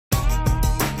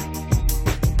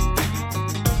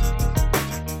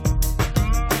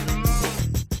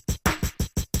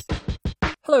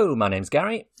Hello, my name's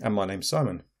Gary. And my name's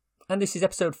Simon. And this is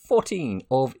episode 14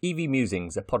 of EV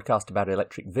Musings, a podcast about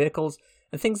electric vehicles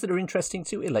and things that are interesting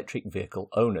to electric vehicle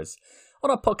owners. On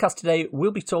our podcast today,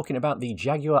 we'll be talking about the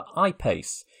Jaguar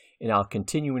I-Pace in our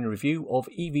continuing review of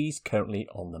EVs currently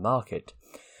on the market.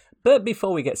 But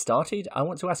before we get started, I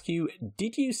want to ask you,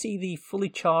 did you see the fully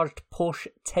charged Porsche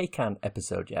Taycan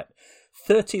episode yet?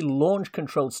 30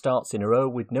 launch-controlled starts in a row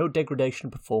with no degradation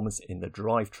of performance in the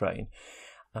drivetrain.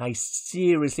 I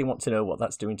seriously want to know what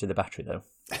that's doing to the battery, though.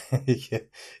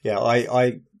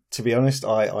 I to be honest,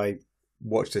 I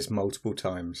watched this multiple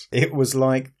times. It was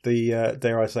like the,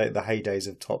 dare I say it, the heydays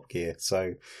of Top Gear.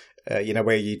 So,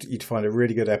 where you'd find a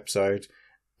really good episode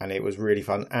and it was really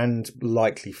fun and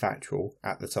likely factual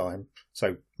at the time.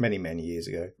 So many, many years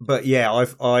ago. But yeah, I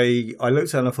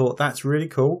looked at it and I thought, that's really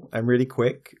cool and really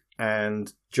quick.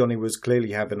 And Johnny was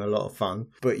clearly having a lot of fun.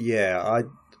 But yeah,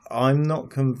 I'm not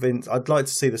convinced. I'd like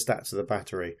to see the stats of the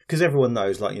battery because everyone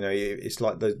knows, it's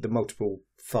like the multiple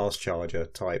fast charger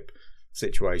type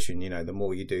situation. The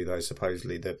more you do those,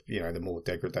 supposedly, the more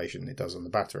degradation it does on the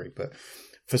battery. But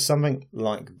for something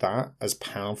like that, as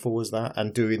powerful as that,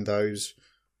 and doing those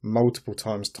multiple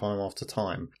times, time after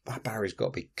time, that battery's got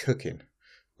to be cooking,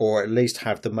 or at least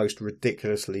have the most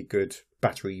ridiculously good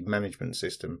battery management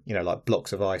system. Like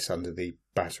blocks of ice under the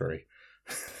battery.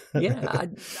 Yeah,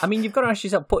 I mean, you've got to ask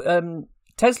yourself,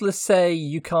 Tesla say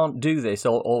you can't do this,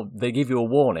 or they give you a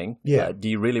warning. Yeah. Do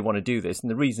you really want to do this?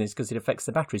 And the reason is because it affects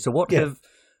the battery. So what have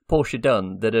Porsche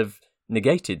done that have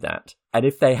negated that? And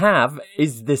if they have,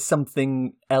 is there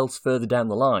something else further down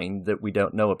the line that we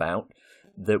don't know about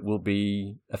that will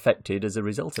be affected as a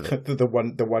result of it? the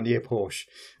 1 year Porsche.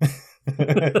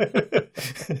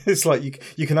 It's like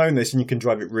you can own this and you can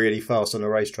drive it really fast on a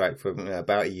racetrack for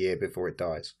about a year before it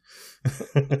dies.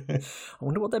 I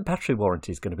wonder what their battery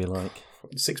warranty is going to be like.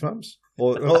 6 months,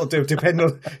 or depending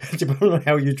on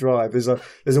how you drive. There's a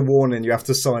warning you have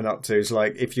to sign up to. It's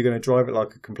like if you're going to drive it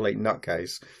like a complete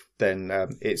nutcase, then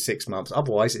it's 6 months.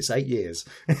 Otherwise, it's 8 years.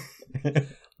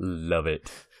 Love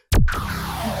it.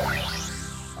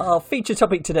 Our feature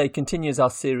topic today continues our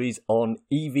series on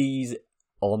EVs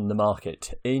on the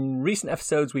market. In recent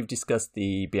episodes, we've discussed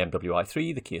the BMW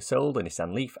i3, the Kia Soul, the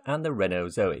Nissan Leaf, and the Renault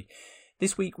Zoe.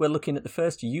 This week, we're looking at the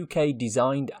first UK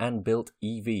designed and built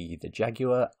EV, the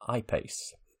Jaguar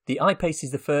I-Pace. The I-Pace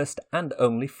is the first and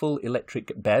only full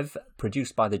electric BEV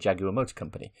produced by the Jaguar Motor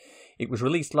Company. It was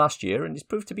released last year and is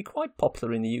proved to be quite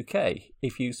popular in the UK.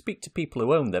 If you speak to people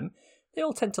who own them, they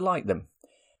all tend to like them.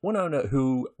 One owner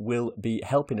who will be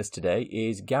helping us today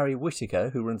is Gary Whittaker,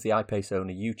 who runs the iPace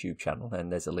Owner YouTube channel,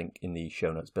 and there's a link in the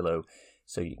show notes below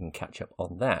so you can catch up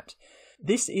on that.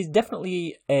 This is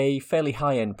definitely a fairly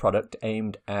high-end product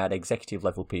aimed at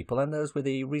executive-level people and those with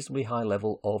a reasonably high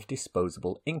level of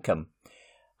disposable income.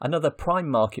 Another prime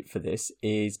market for this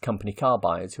is company car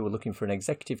buyers who are looking for an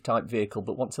executive-type vehicle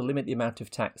but want to limit the amount of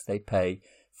tax they pay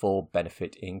for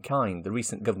benefit in kind. The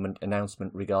recent government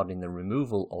announcement regarding the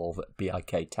removal of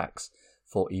BIK tax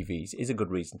for EVs is a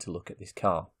good reason to look at this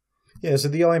car. Yeah, so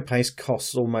the I-Pace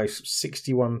costs almost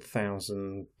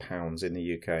 £61,000 in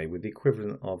the UK, with the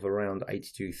equivalent of around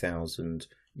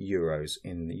 €82,000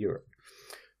 in Europe.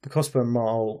 The cost per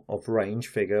mile of range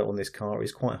figure on this car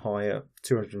is quite high at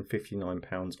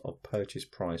 £259 of purchase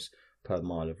price per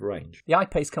mile of range. The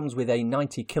I-Pace comes with a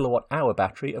 90 kilowatt-hour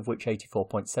battery, of which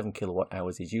 84.7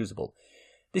 kilowatt-hours is usable.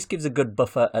 This gives a good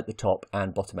buffer at the top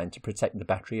and bottom end to protect the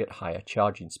battery at higher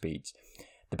charging speeds.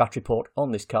 The battery port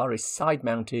on this car is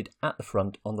side-mounted at the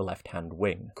front on the left-hand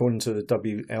wing. According to the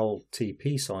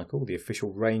WLTP cycle, the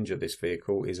official range of this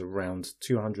vehicle is around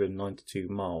 292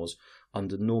 miles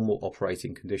under normal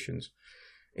operating conditions.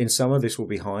 In summer, this will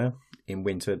be higher. In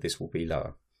winter, this will be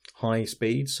lower. High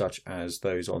speeds, such as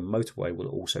those on motorway, will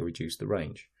also reduce the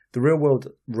range. The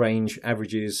real-world range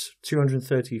averages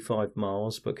 235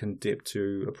 miles, but can dip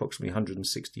to approximately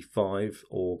 165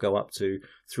 or go up to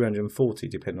 340,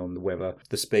 depending on the weather,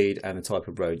 the speed, and the type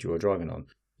of road you are driving on.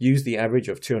 Use the average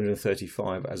of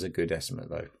 235 as a good estimate,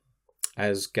 though.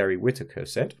 As Gary Whittaker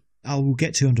said, I will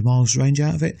get 200 miles range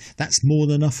out of it. That's more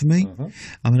than enough for me.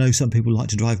 I know some people like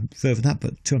to drive further than that,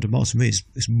 but 200 miles for me is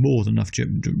more than enough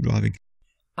driving.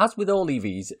 As with all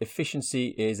EVs,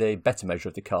 efficiency is a better measure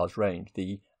of the car's range.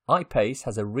 The I-Pace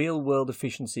has a real-world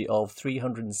efficiency of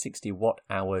 360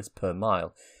 watt-hours per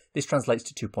mile. This translates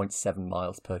to 2.7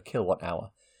 miles per kilowatt-hour.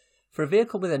 For a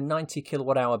vehicle with a 90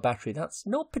 kilowatt-hour battery, that's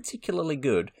not particularly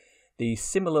good. The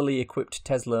similarly equipped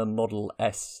Tesla Model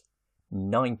S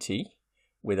 90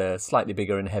 with a slightly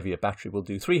bigger and heavier battery will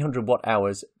do 300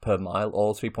 watt-hours per mile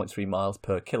or 3.3 miles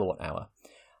per kilowatt-hour.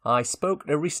 I spoke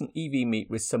at a recent EV meet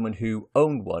with someone who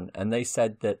owned one, and they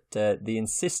said that the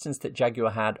insistence that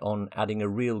Jaguar had on adding a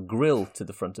real grille to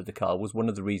the front of the car was one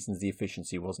of the reasons the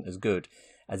efficiency wasn't as good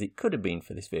as it could have been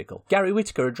for this vehicle. Gary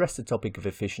Whittaker addressed the topic of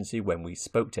efficiency when we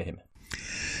spoke to him.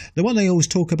 The one they always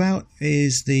talk about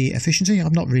is the efficiency.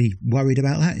 I'm not really worried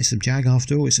about that. It's a Jag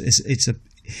after all.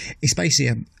 It's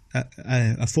basically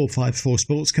a 454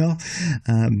 sports car.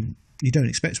 You don't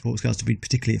expect sports cars to be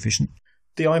particularly efficient.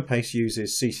 The iPace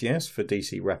uses CCS for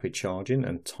DC rapid charging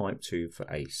and Type 2 for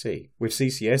AC. With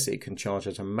CCS, it can charge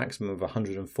at a maximum of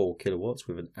 104 kilowatts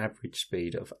with an average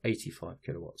speed of 85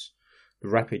 kilowatts. The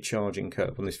rapid charging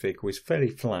curve on this vehicle is fairly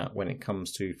flat when it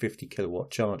comes to 50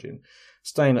 kilowatt charging,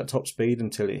 staying at top speed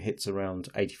until it hits around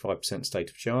 85% state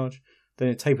of charge. Then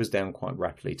it tapers down quite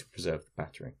rapidly to preserve the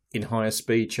battery. In higher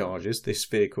speed charges, this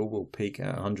vehicle will peak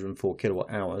at 104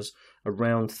 kilowatt hours,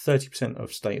 around 30%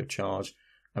 of state of charge,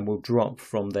 and will drop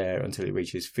from there until it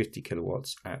reaches 50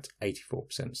 kilowatts at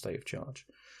 84% state of charge.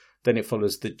 Then it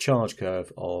follows the charge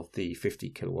curve of the 50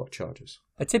 kilowatt chargers.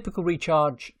 A typical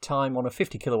recharge time on a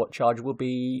 50 kilowatt charger will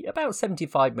be about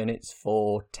 75 minutes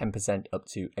for 10% up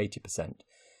to 80%.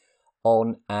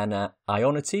 On an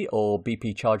Ionity or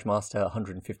BP ChargeMaster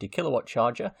 150 kilowatt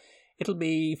charger, it'll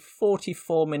be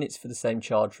 44 minutes for the same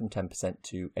charge from 10%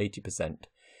 to 80%.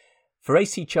 For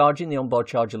AC charging, the onboard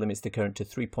charger limits the current to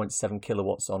 3.7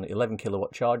 kilowatts on 11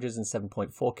 kilowatt chargers and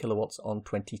 7.4 kilowatts on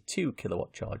 22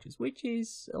 kilowatt chargers, which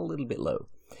is a little bit low.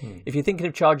 If you're thinking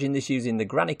of charging this using the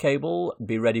granny cable,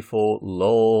 be ready for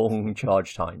long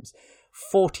charge times.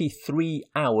 43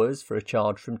 hours for a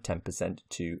charge from 10%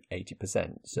 to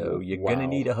 80%. So you're going to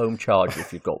need a home charger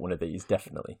if you've got one of these,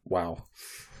 definitely. Wow.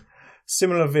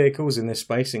 Similar vehicles in this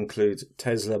space include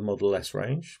Tesla Model S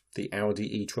range, the Audi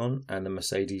e-tron and the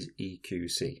Mercedes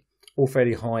EQC. All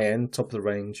fairly high-end,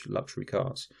 top-of-the-range luxury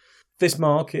cars. This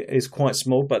market is quite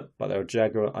small, but there are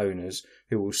Jaguar owners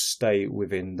who will stay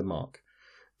within the mark.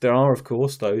 There are, of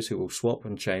course, those who will swap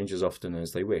and change as often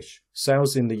as they wish.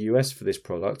 Sales in the US for this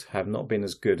product have not been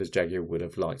as good as Jaguar would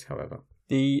have liked, however.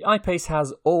 The iPace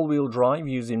has all-wheel drive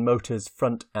using motors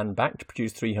front and back to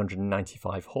produce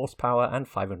 395 horsepower and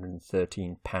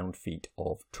 513 pound-feet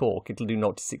of torque. It'll do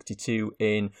 0 to 62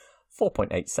 in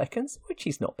 4.8 seconds, which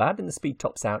is not bad, and the speed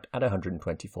tops out at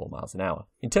 124 miles an hour.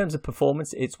 In terms of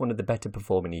performance, it's one of the better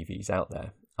performing EVs out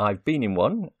there. I've been in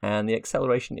one, and the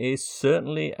acceleration is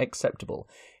certainly acceptable.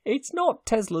 It's not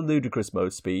Tesla ludicrous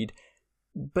mode speed,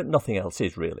 but nothing else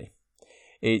is really.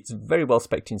 It's very well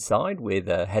spec'd inside with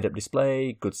a head-up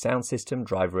display, good sound system,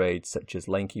 driver aids such as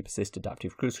lane keep assist,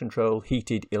 adaptive cruise control,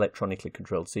 heated electronically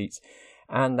controlled seats,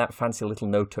 and that fancy little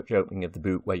no-touch opening of the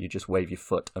boot where you just wave your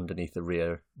foot underneath the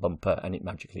rear bumper and it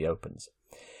magically opens.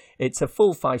 It's a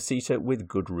full 5-seater with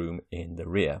good room in the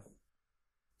rear.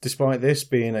 Despite this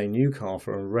being a new car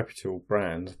for a reputable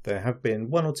brand, there have been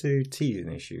one or two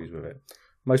teething issues with it,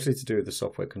 mostly to do with the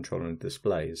software control and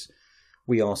displays.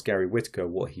 We asked Gary Whittaker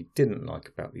what he didn't like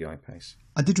about the iPace.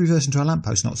 I did reverse into a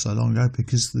lamppost not so long ago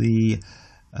because the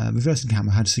reversing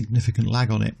camera had significant lag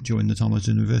on it during the time I was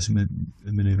doing the reversing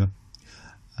manoeuvre.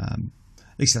 At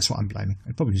least that's what I'm blaming.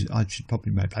 I should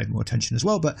probably pay more attention as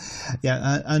well. But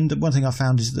yeah, and one thing I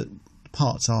found is that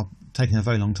parts are taking a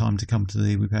very long time to come to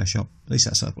the repair shop. At least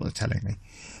that's what they're telling me.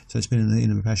 So it's been in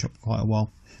the repair shop for quite a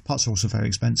while. Parts are also very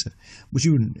expensive, which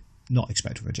you wouldn't not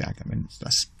expect with a Jag. I mean,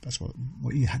 that's what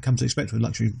you come to expect with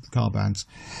luxury car brands.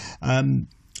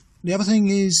 The other thing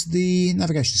is the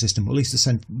navigation system, or at least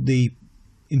the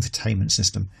infotainment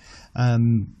system.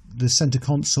 The centre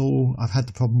console, I've had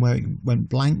the problem where it went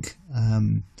blank.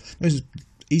 There's an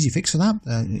easy fix for that.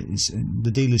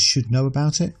 The dealers should know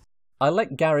about it. I'll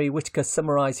let Gary Whittaker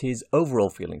summarise his overall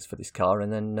feelings for this car,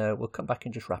 and then we'll come back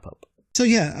and just wrap up. So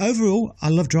yeah, overall, I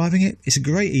love driving it. It's a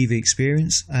great EV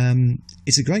experience.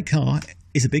 It's a great car.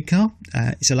 It's a big car.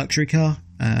 It's a luxury car.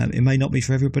 It may not be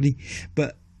for everybody,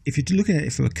 but if you're looking at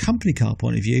it from a company car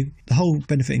point of view, the whole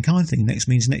benefit in kind thing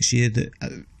means next year that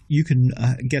you can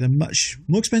get a much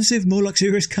more expensive, more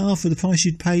luxurious car for the price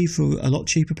you'd pay for a lot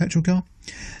cheaper petrol car.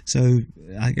 So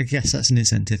I guess that's an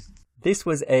incentive. This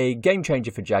was a game changer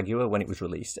for Jaguar when it was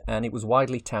released, and it was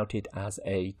widely touted as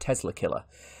a Tesla killer.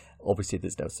 Obviously,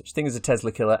 there's no such thing as a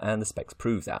Tesla killer, and the specs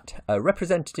prove that.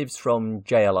 Representatives from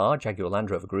JLR, Jaguar Land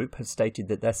Rover Group, have stated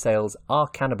that their sales are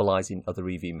cannibalising other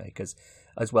EV makers,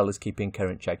 as well as keeping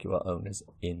current Jaguar owners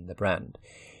in the brand.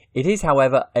 It is,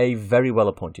 however, a very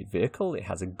well-appointed vehicle. It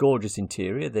has a gorgeous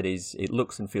interior it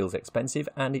looks and feels expensive,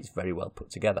 and it's very well put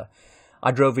together. I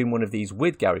drove in one of these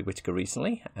with Gary Whittaker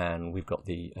recently, and we've got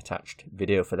the attached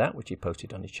video for that, which he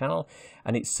posted on his channel,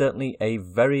 and it's certainly a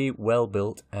very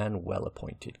well-built and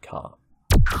well-appointed car.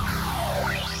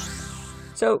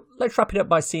 So let's wrap it up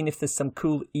by seeing if there's some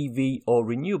cool EV or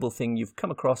renewable thing you've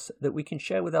come across that we can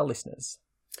share with our listeners.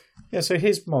 Yeah, so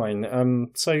here's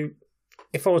mine. So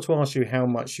if I were to ask you how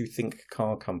much you think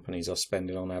car companies are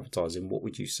spending on advertising, what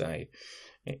would you say?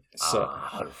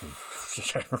 How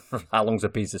long's a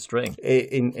piece of string?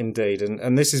 Indeed.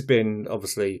 And this has been,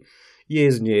 obviously,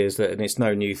 years and years, and it's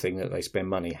no new thing that they spend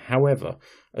money. However,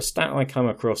 a stat I come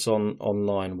across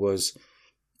online was,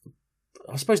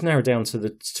 I suppose, narrowed down to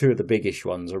the two of the biggish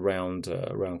ones around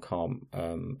car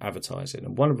advertising.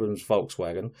 And one of them is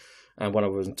Volkswagen, and one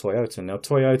of them is Toyota. Now,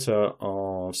 Toyota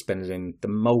are spending the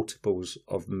multiples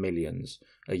of millions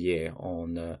a year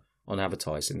on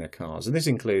advertising their cars, and this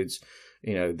includes,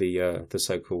 the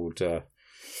so-called, dare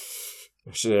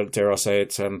I say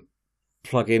it,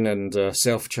 plug-in and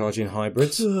self-charging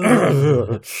hybrids.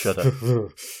 Shut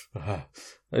up!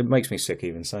 It makes me sick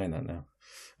even saying that now.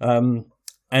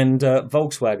 And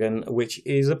Volkswagen, which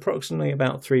is approximately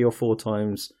about 3 or 4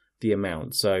 times the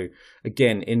amount. So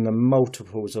again, in the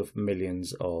multiples of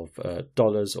millions of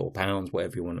dollars or pounds,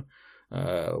 whatever you want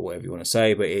to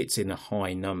say, but it's in the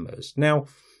high numbers. Now,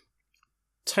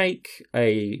 take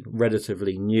a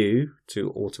relatively new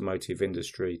to automotive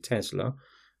industry Tesla.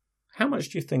 How much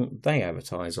do you think they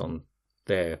advertise on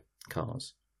their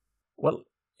cars? Well,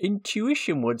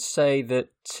 intuition would say that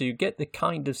to get the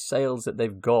kind of sales that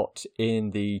they've got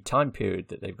in the time period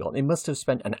that they've got, they must have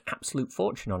spent an absolute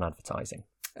fortune on advertising.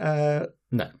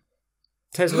 No.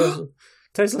 Tesla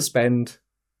spend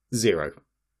 0.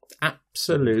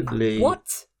 Absolutely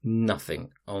what?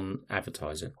 Nothing on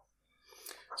advertising.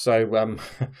 So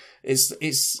it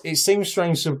seems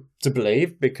strange to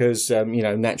believe because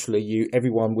naturally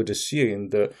everyone would assume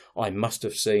that I must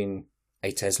have seen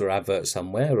a Tesla advert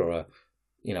somewhere, or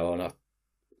on a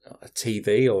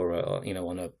TV, or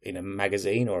in a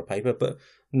magazine or a paper, but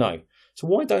no. So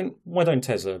why don't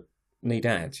Tesla need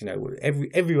ads?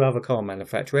 Every other car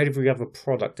manufacturer, every other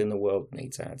product in the world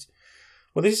needs ads.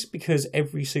 Well, this is because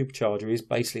every supercharger is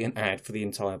basically an ad for the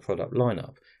entire product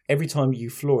lineup. Every time you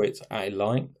floor it at a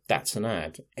light, that's an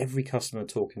ad. Every customer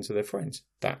talking to their friends,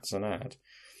 that's an ad.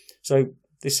 So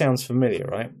this sounds familiar,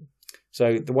 right?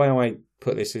 So the way I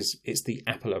put this is, it's the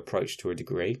Apple approach to a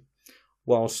degree.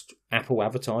 Whilst Apple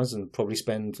advertise and probably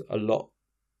spend a lot,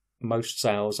 most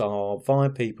sales are via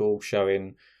people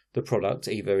showing the product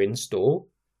either in store.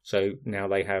 So now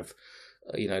they have,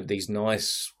 these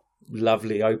nice,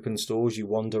 lovely open stores. You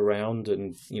wander around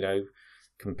and,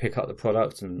 can pick up the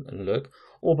product and look,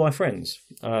 or by friends.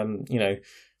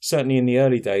 Certainly in the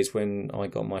early days when I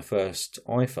got my first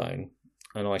iPhone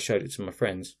and I showed it to my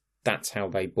friends, that's how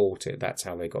they bought it. That's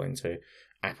how they got into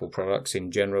Apple products in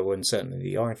general, and certainly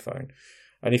the iPhone.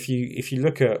 And if you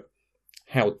look at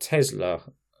how Tesla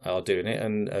are doing it,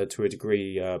 and to a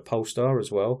degree Polestar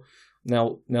as well.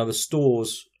 Now the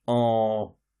stores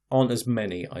aren't as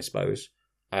many, I suppose,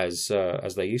 as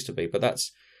they used to be. But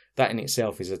that in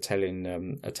itself is a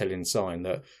telling sign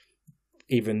that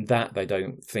even that they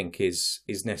don't think is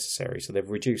necessary. So they've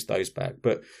reduced those back.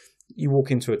 But you walk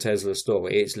into a Tesla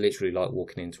store, it's literally like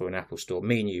walking into an Apple store.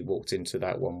 Me and you walked into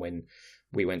that one when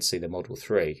we went to see the Model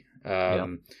 3.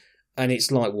 And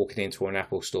it's like walking into an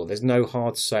Apple store. There's no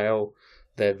hard sale.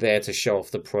 They're there to show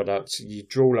off the product. You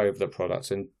drool over the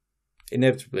product, and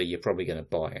inevitably you're probably going to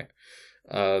buy it.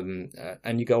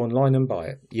 And you go online and buy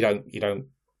it. You don't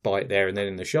buy it there and then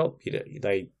in the shop.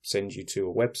 They send you to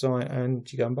a website and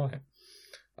you go and buy it.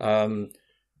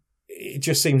 It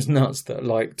just seems nuts that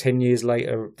like 10 years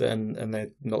later, and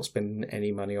they're not spending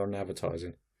any money on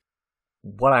advertising.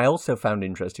 What I also found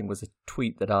interesting was a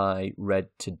tweet that I read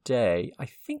today. I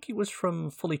think it was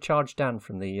from Fully Charged Dan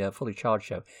from the Fully Charged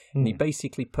show. And he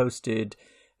basically posted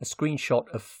a screenshot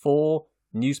of 4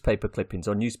 newspaper clippings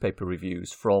or newspaper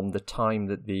reviews from the time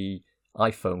that the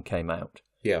iPhone came out.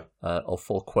 Yeah. Or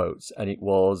 4 quotes. And it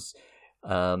was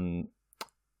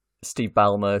Steve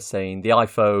Ballmer saying the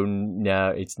iPhone, no,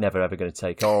 it's never ever going to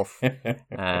take off.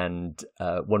 And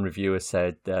one reviewer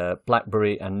said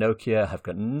BlackBerry and Nokia have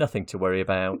got nothing to worry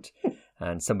about.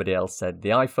 And somebody else said the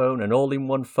iPhone, an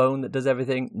all-in-one phone that does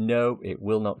everything, no, it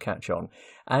will not catch on.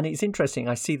 And it's interesting,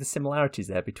 I see the similarities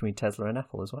there between Tesla and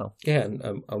Apple as well. Yeah,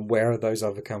 and where are those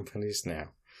other companies now?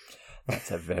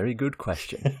 That's a very good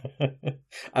question.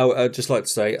 I'd just like to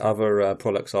say other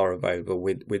products are available.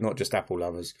 We're not just Apple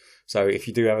lovers. So if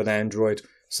you do have an Android,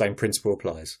 same principle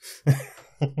applies.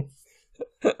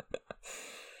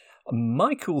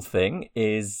 My cool thing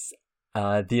is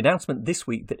the announcement this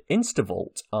week that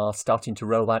InstaVolt are starting to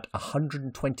roll out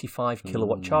 125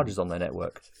 kilowatt chargers on their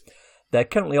network. They're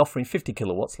currently offering 50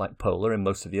 kilowatts like Polar and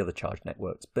most of the other charge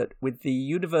networks, but with the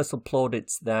universal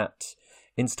plaudits that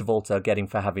Instavolt are getting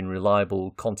for having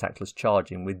reliable contactless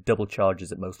charging with double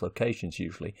chargers at most locations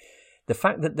usually. The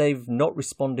fact that they've not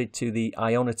responded to the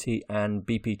Ionity and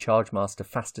BP ChargeMaster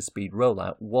faster speed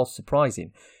rollout was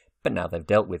surprising, but now they've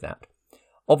dealt with that.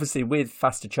 Obviously, with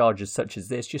faster chargers such as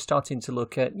this, you're starting to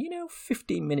look at,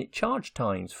 15-minute charge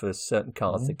times for certain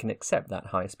cars that can accept that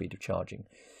higher speed of charging.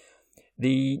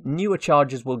 The newer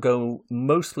chargers will go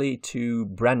mostly to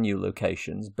brand new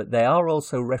locations, but they are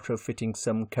also retrofitting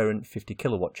some current 50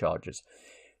 kilowatt chargers.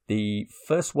 The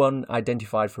first one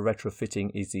identified for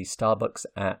retrofitting is the Starbucks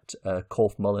at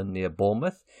Corfe Mullen near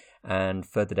Bournemouth, and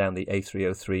further down the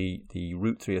A303, the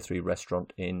Route 303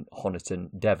 restaurant in Honiton,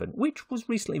 Devon, which was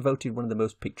recently voted one of the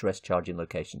most picturesque charging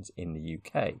locations in the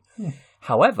UK.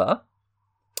 However,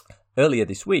 earlier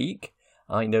this week,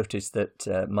 I noticed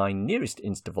that my nearest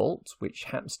Instavolt, which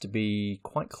happens to be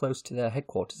quite close to their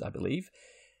headquarters, I believe,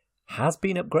 has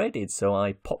been upgraded. So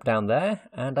I popped down there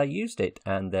and I used it,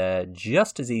 and they're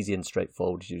just as easy and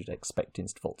straightforward as you'd expect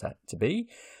Instavolt to be.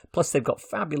 Plus, they've got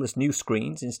fabulous new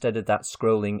screens instead of that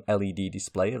scrolling LED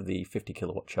display of the 50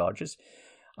 kilowatt chargers.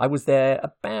 I was there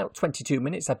about 22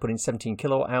 minutes. I put in 17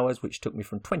 kilowatt hours, which took me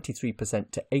from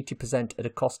 23% to 80% at a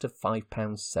cost of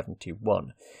 £5.71.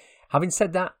 Having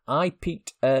said that, I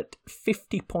peaked at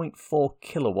 50.4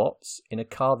 kilowatts in a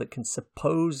car that can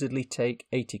supposedly take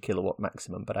 80 kilowatt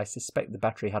maximum, but I suspect the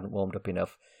battery hadn't warmed up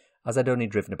enough, as I'd only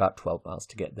driven about 12 miles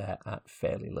to get there at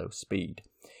fairly low speed.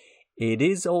 It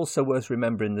is also worth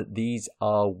remembering that these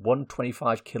are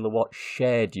 125 kilowatt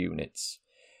shared units.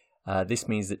 This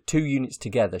means that two units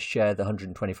together share the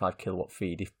 125 kilowatt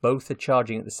feed. If both are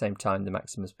charging at the same time, the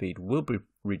maximum speed will be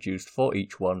reduced for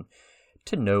each one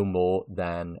to no more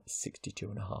than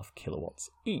 62.5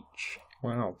 kilowatts each.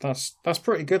 Wow, that's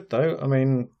pretty good though. I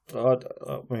mean,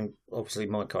 obviously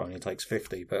my car only takes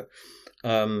 50, but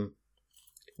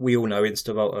we all know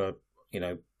Instavolt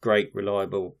are, great,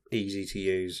 reliable, easy to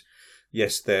use.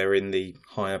 Yes, they're in the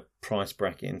higher price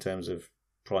bracket in terms of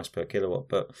price per kilowatt,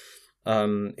 but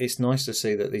it's nice to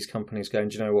see that these companies going,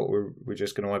 do you know what, we're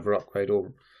just going to either upgrade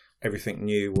or everything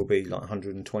new will be like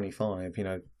 125.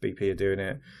 BP are doing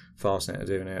it, Fastnet are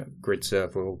doing it,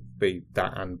 GridServe will be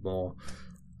that and more.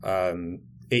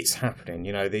 It's happening.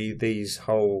 These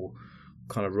whole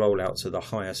kind of rollouts of the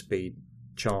higher speed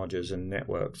chargers and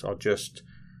networks are just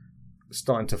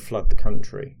starting to flood the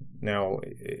country. Now,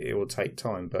 it will take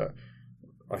time, but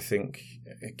I think,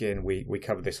 again, we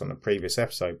covered this on a previous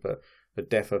episode, but the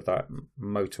death of that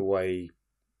motorway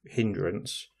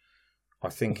hindrance, I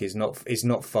think, is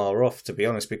not far off, to be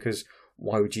honest, because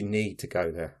why would you need to go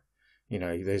there?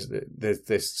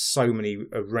 There's so many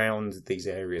around these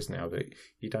areas now that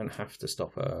you don't have to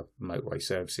stop at motorway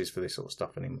services for this sort of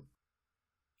stuff anymore.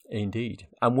 Indeed.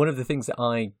 And one of the things that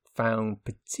I found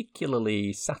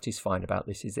particularly satisfying about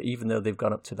this is that even though they've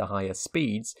gone up to the higher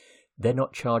speeds, they're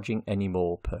not charging any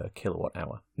more per kilowatt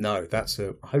hour. No, that's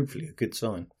hopefully a good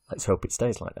sign. Let's hope it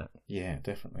stays like that. Yeah,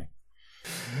 definitely.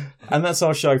 And that's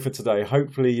our show for today.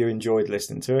 Hopefully you enjoyed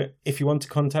listening to it. If you want to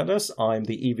contact us, I'm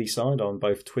the EV Side on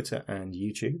both Twitter and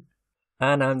YouTube.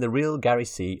 And I'm the real Gary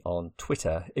C on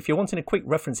Twitter. If you're wanting a quick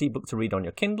reference ebook to read on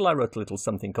your Kindle, I wrote a little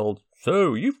something called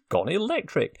So You've Gone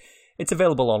Electric. It's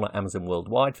available on Amazon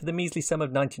worldwide for the measly sum of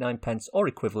 99p or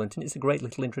equivalent, and it's a great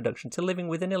little introduction to living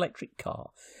with an electric car.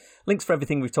 Links for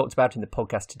everything we've talked about in the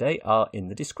podcast today are in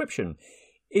the description.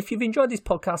 If you've enjoyed this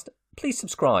podcast, please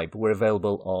subscribe. We're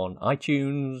available on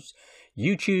iTunes,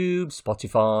 YouTube,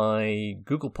 Spotify,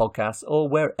 Google Podcasts, or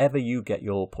wherever you get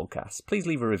your podcasts. Please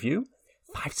leave a review.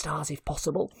 5 stars if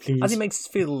possible. Please. As it makes us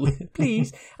feel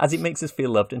as it makes us feel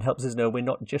loved and helps us know we're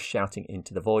not just shouting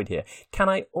into the void here. Can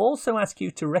I also ask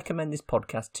you to recommend this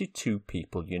podcast to 2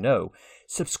 people you know?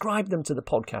 Subscribe them to the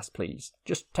podcast, please.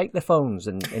 Just take their phones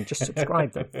and just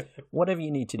subscribe them. Whatever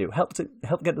you need to do. Help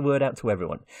get the word out to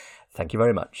everyone. Thank you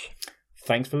very much.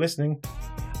 Thanks for listening.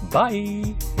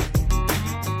 Bye.